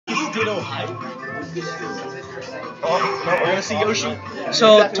Oh, no, we're gonna see Yoshi.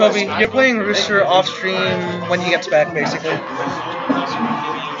 So, Toby, you're playing Rooster off stream when he gets back, basically.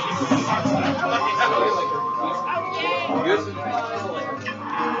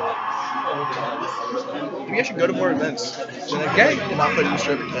 We actually go to more events. Okay. And not play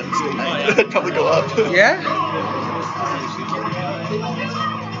Rooster every 10 state. That'd probably go up. Yeah?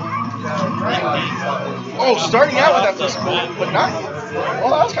 Oh, starting out with that first goal, but not. Well,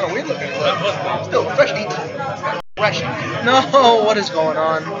 that was kind of weird looking, but still, fresh meat. Fresh. No, what is going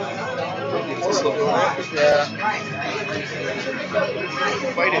on? Yeah.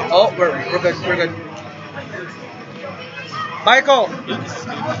 Fight it. Oh, we're good, we're good. Michael!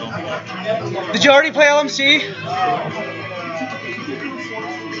 Did you already play LMC?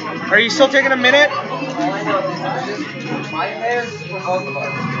 Are you still taking a minute?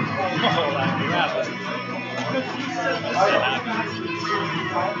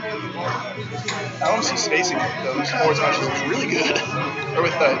 LMC spacing those forwards matches is really good. Or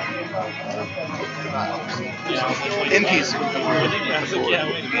with the MPs.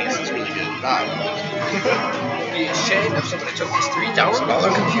 This is really good. It'd be a shame if somebody took this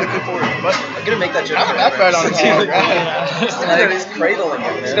 $3,000 computer. But I'm gonna make that joke. that's right on time. Like, he's cradling it,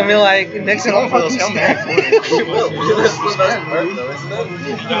 It's man. gonna be like Nixon Going for those Hail Marys. It will. That's the best part, though, isn't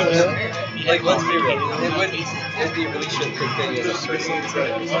it? Like, let's be real. It'd be a really shit quick thing as a person.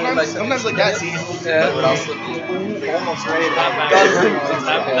 Sometimes like that, see. Yeah. But I'll slip you. Almost right.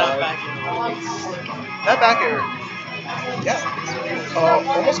 That back air. Yeah.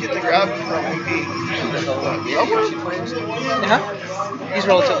 Almost get the grab from MP. Yeah? He's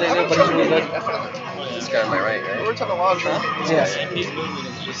relatively new, but he's really good. This guy on my right, right? We're talking a lot of trouble. Yeah.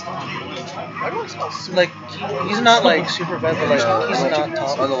 Everyone smells super. Like, he's not like super bad, but like, he's not On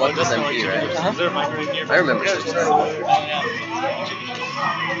top. the left is MP, right? I remember this.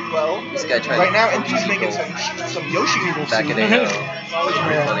 Well, This guy tried right now MP's making some Yoshi noodles. back in Look it. It's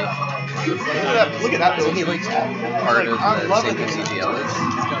pretty funny. at that build. Isn't he like part of I the love same it. CGL is?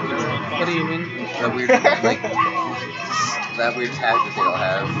 What do you mean? That weird, like, that weird tag that they all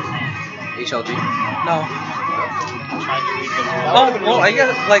have. HLG? No. Oh, well, I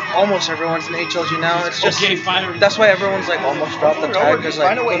guess like almost everyone's in HLG now. It's just that's why everyone's like almost dropped the tag because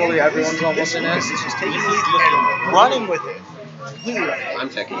like literally everyone's almost in it. It's just taking the lead and running with it. I'm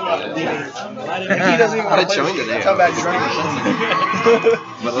checking it. He doesn't even want I to play. joined it, That's how bad he's running.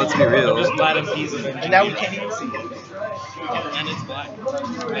 But let's be real. And now we can't even see it.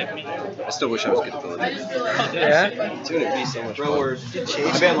 I still wish I was good at building. Yeah. It's gonna be so much fun. Relwrd.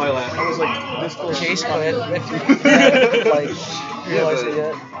 I banned Lilac. I was like, this close. Chase quit. Like realized it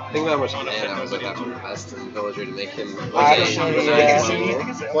yet. Think about how much man I was like after the past and Villager to make him Actually,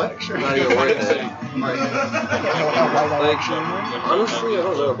 What? not even worth it. Like, honestly, I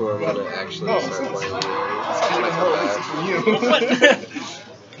don't know who I'm gonna actually start playing.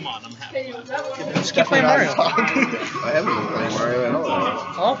 Just keep playing Mario. I haven't been playing Mario at all.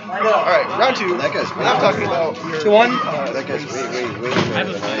 Oh. Alright, round two. That guy's We're not talking about your 2-1. That guy's way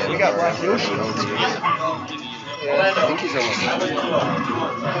better than I am. We got Black Yoshi. I think he's almost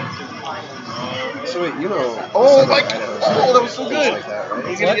done. So wait, you know... Oh my god! Oh, that was so good! Like that, right?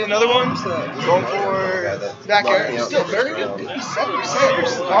 He's gonna get another one. Going for back air. Still very good.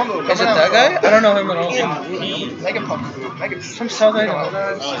 7% combo. Is it that guy? I don't know him at all. Mega Pump. Mega From South Idaho.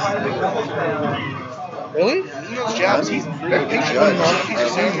 Really? He knows jabs. He's very patient.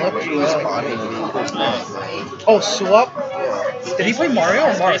 Oh, Suop? Did he play Mario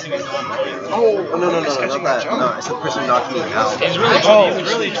or Mark? Oh, no, not that. No, it's the person knocking me out. He's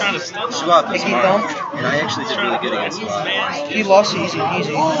really trying to stop. Swap is He smart. dumped. And I actually did really good against Swap. He lost easy. Yeah,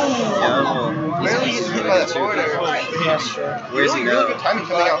 well, barely getting hit by that forward air. That's true. where's he Really now? good timing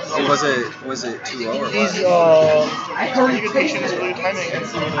coming out. Was it too low or what? He's Really good patience, really good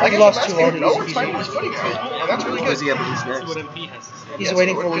timing. he lost too low to No, we're easy. finding his footing out. And that's really Does good. he have at least next? He's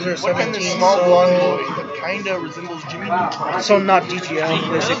waiting for Wizard What kind of 17, small blonde so, boy that kind of resembles Jimmy Neutron? so not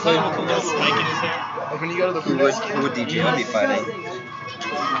DGL, basically. Like when you go to the Who would DGL be fighting?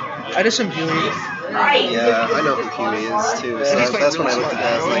 I just am Huey. Yeah, I know who Huey is too. So that's when I looked at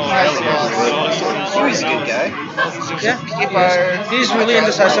that. I was like, Huey's a good guy. Yeah, he's really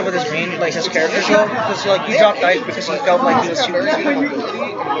indecisive with his main, like his character show, because like he dropped dice because he felt like he was super good.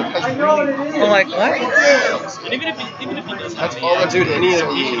 I'm like, what? That's all that's Dude, good. any of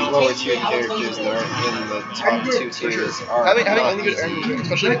the lower tier characters that are in the top 2 tiers are Having not any good easy. earnings,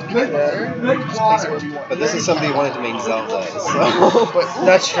 especially if you just place it where you want. But this is something he wanted to make Zelda, so But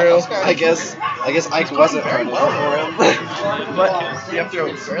That's true. I guess guess Ike wasn't very very well well for for him. him. But you have to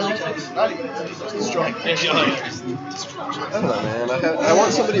throw barely close. Not even strike. I don't know, man. I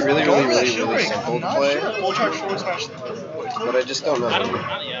want somebody really simple to play, Full charge forward smash. but I just don't know.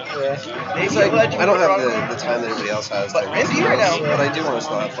 It's like, I don't have the time that everybody else has. But MP right now, but I do want to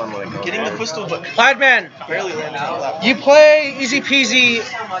still have fun when I go. getting the pistol, but Plaidman, barely landing on the lap. you play easy peasy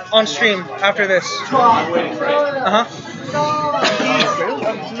on stream after this. Uh-huh. Barely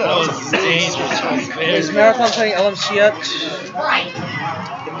got into that. That was dangerous. Is Marathon playing LMC yet? MP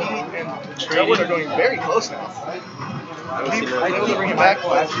and Relwrd are going very close now. I believe they're able to bring him back,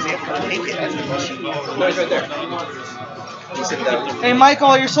 but does he have to take it? That's the question. No, he's right there. He's sitting down. Hey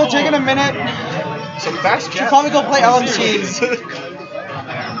Michael, you're still taking a minute. So fast You should probably go play LMC.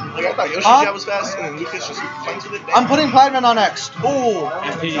 Like I thought Yoshi jab was fast, and then Lucas just fights with it. I'm putting Plaidman on next. Oh,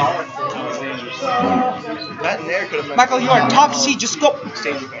 that and there could have been. Michael, you are top seed. Just go.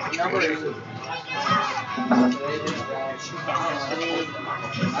 Stage advantage for Yoshi.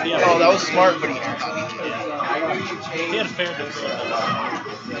 Oh, that was smart, but he had a fair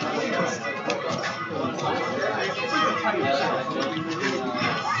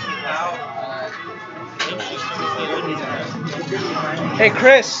Hey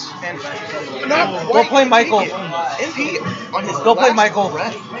Chris, go play Michael. MP on his Go play last Michael.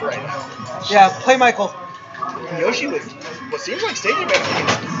 breath right now. Yeah, play Michael. And Yoshi with what seems like stage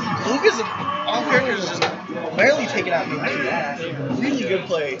advantage. Lucas and all characters just barely taking out MP. Really good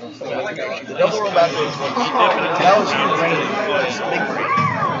play. The double roll backwards. That was great. Big brain.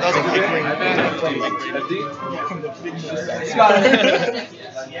 That was a big brain from the big side.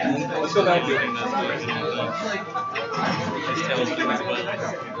 Let's go back to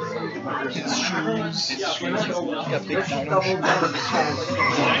His shoes. Got big dino shoes. Look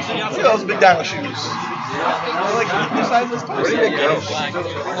at those big dino shoes. They're like the size of his toes. Where did it go?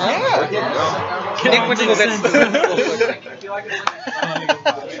 Yeah. Nick went to go get.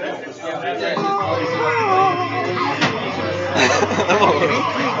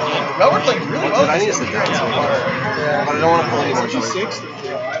 Relwrd played really well. I need to sit down so far. But I don't want to pull any more She's charges. 6th.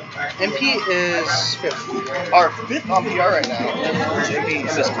 MP is 5th. Our 5th on PR right now. MP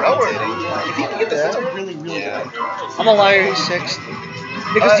is Relwrd. If he can get this, that's a really good. I'm a liar. He's 6th.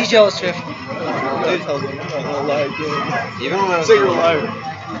 Because DJL is 5th. Even when I was Say you're a liar.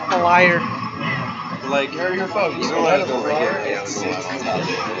 I'm a liar. like, You're phone. even when I was going right here, yeah, I was going on top of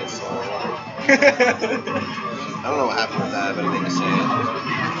it. So, I don't know what happened with that, but I think to say it.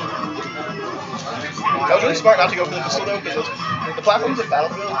 That was really smart not to go for the pistol though, because the platforms of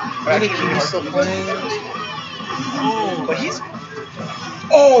Battlefield are actually really hard still to playing. But he's.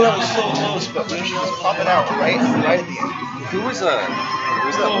 Oh, that was so close, but she was popping out right at the end. Who was that one?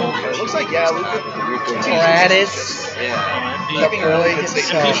 It looks like, yeah, Lucas. Radis. Yeah. Keeping really good state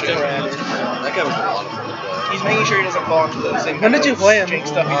position. That guy was a lot of fun to play. He's making sure he doesn't fall into the same When did you play him? jank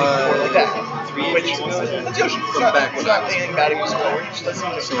stuff he did before, like that. 3 Which, years ago. that's Yoshi. It's not anything bad against forward. He just lets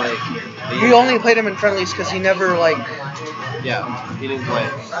him So, like, We only played him in friendlies because he never, like... yeah, he didn't play.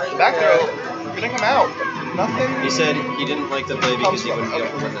 The back throw, gonna come out. Nothing. He said he didn't like to play because he wouldn't be able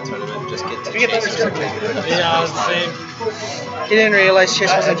to win the tournament, just get to If you get chase that, it. Yeah, I was the same. He didn't realize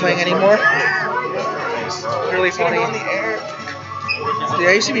Chase wasn't playing anymore. Really It's gonna funny. go in the air. Dude, I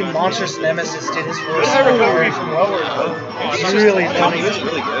used to be monstrous Nemesis, dude. His Good voice. high recovery from Relwrd. He's really He funny. was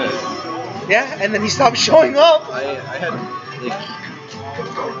really good. Yeah, and then he stopped showing up. I had, like,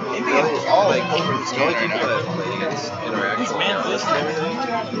 Indian is all like, over this the game only right people now. that played against interaction man's list and everything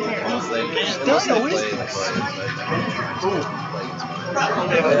was like, Don't know they his played,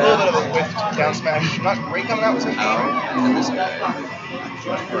 They have a little bit of a whiff down smash. Not great coming out with some and this guy.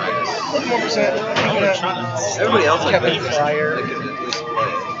 Look more percent. Everybody else like Kevin that Fryer. that could at least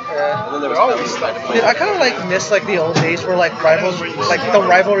play. Yeah. And then there was They're always Kevin stuck. Fryer. Dude, I kind of like miss like the old days where like rivals, like the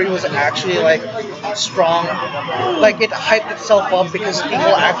rivalry was actually like strong, like it hyped itself up because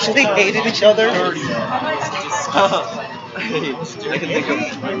people actually hated each other. I can think of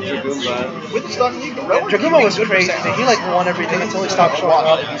Dragoomba. With the stock league, Relwrd Draguma was good crazy. percent. He like won everything until he stopped showing Walk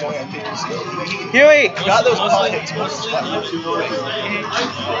up. up. He's only on 50 still. Huey, Got those pot hits. So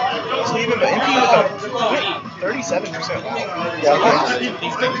even but MP with a 37%. Yeah, he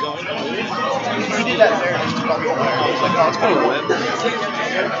did that there just to not go higher. I was like, no, it's Kind kind of of win.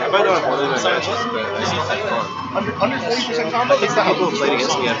 I might not have won any of my matches, but I just had fun. under 40% combo. I think the people who played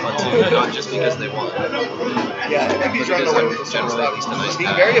against me had fun too, not just because they won. Yeah, MP's running away with this Generally, stuff. at least a nice Being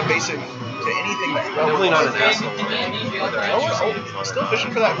guy. very evasive to anything that Definitely not an asshole. Other actions. Oh, still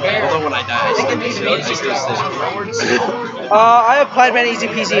fishing for that bear. Although when I die, I think still it needs to make be it. It's just this. I have Plaidman Easy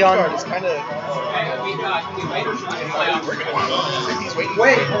Peasy on. It's kind of. He's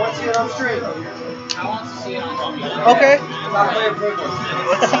waiting. I want to see it on stream. Okay.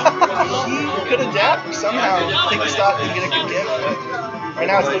 Let's see. He could adapt somehow, take a stop and get a good gift, but right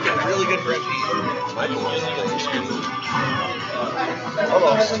now it's looking really good for MP.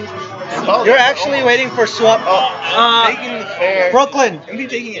 Almost. You're actually waiting for swap. Taking the fair. Brooklyn, MP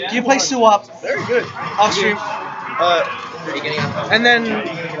taking it. do you play swap Very good. off stream? And then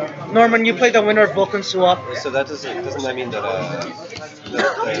Norman, you play the winner of Vulcan swap. So that doesn't that mean that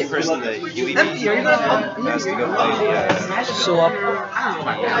the person that you eat has to go play the Swap.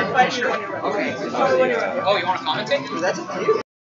 Okay. Oh, you want to commentate? That's up to you.